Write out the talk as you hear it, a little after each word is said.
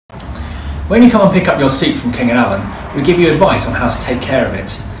When you come and pick up your suit from King & Allen, we give you advice on how to take care of it.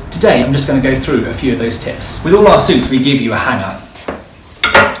 Today I'm just going to go through a few of those tips. With all our suits we give you a hanger,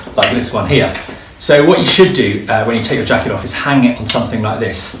 like this one here. So what you should do when you take your jacket off is hang it on something like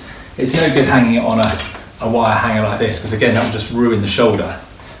this. It's no good hanging it on a wire hanger like this, because again that will just ruin the shoulder.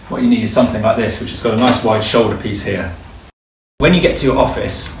 What you need is something like this, which has got a nice wide shoulder piece here. When you get to your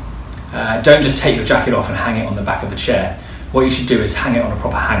office, don't just take your jacket off and hang it on the back of the chair. What you should do is hang it on a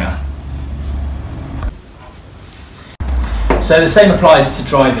proper hanger. So the same applies to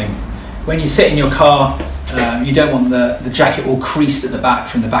driving. When you sit in your car, you don't want the jacket all creased at the back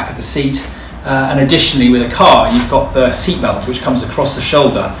from the back of the seat. And additionally, with a car, you've got the seat belt which comes across the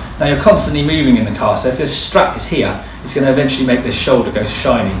shoulder. Now you're constantly moving in the car, so if this strap is here, it's going to eventually make this shoulder go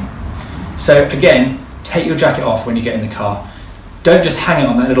shiny. So again, take your jacket off when you get in the car. Don't just hang it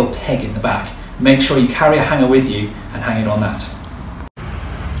on that little peg in the back. Make sure you carry a hanger with you and hang it on that.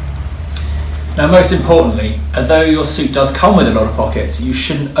 Now most importantly, although your suit does come with a lot of pockets, you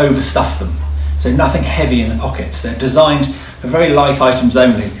shouldn't overstuff them. So nothing heavy in the pockets. They're designed for very light items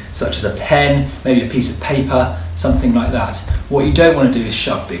only, such as a pen, maybe a piece of paper, something like that. What you don't want to do is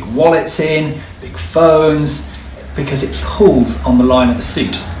shove big wallets in, big phones, because it pulls on the line of the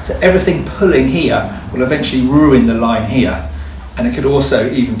suit. So everything pulling here will eventually ruin the line here, and it could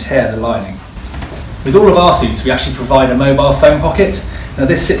also even tear the lining. With all of our suits, we actually provide a mobile phone pocket. Now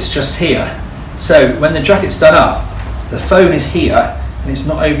this sits just here. So when the jacket's done up, the phone is here, and it's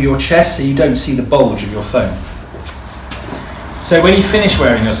not over your chest, so you don't see the bulge of your phone. So when you finish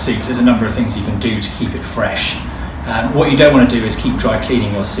wearing your suit, there's a number of things you can do to keep it fresh. What you don't want to do is keep dry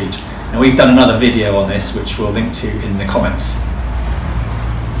cleaning your suit. Now we've done another video on this, which we'll link to in the comments.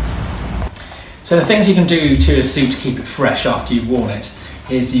 So the things you can do to a suit to keep it fresh after you've worn it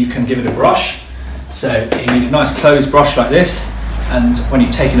is you can give it a brush. So you need a nice closed brush like this, and when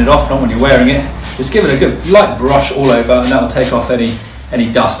you've taken it off, not when you're wearing it, just give it a good light brush all over, and that will take off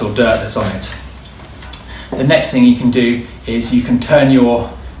any dust or dirt that's on it. The next thing you can do is you can turn your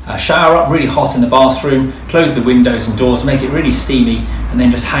shower up really hot in the bathroom, close the windows and doors, make it really steamy, and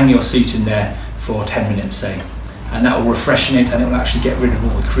then just hang your suit in there for 10 minutes, say. And that will refreshen it, and it will actually get rid of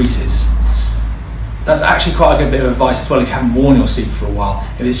all the creases. That's actually quite a good bit of advice as well if you haven't worn your suit for a while.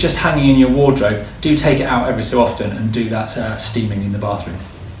 If it's just hanging in your wardrobe, do take it out every so often and do that steaming in the bathroom.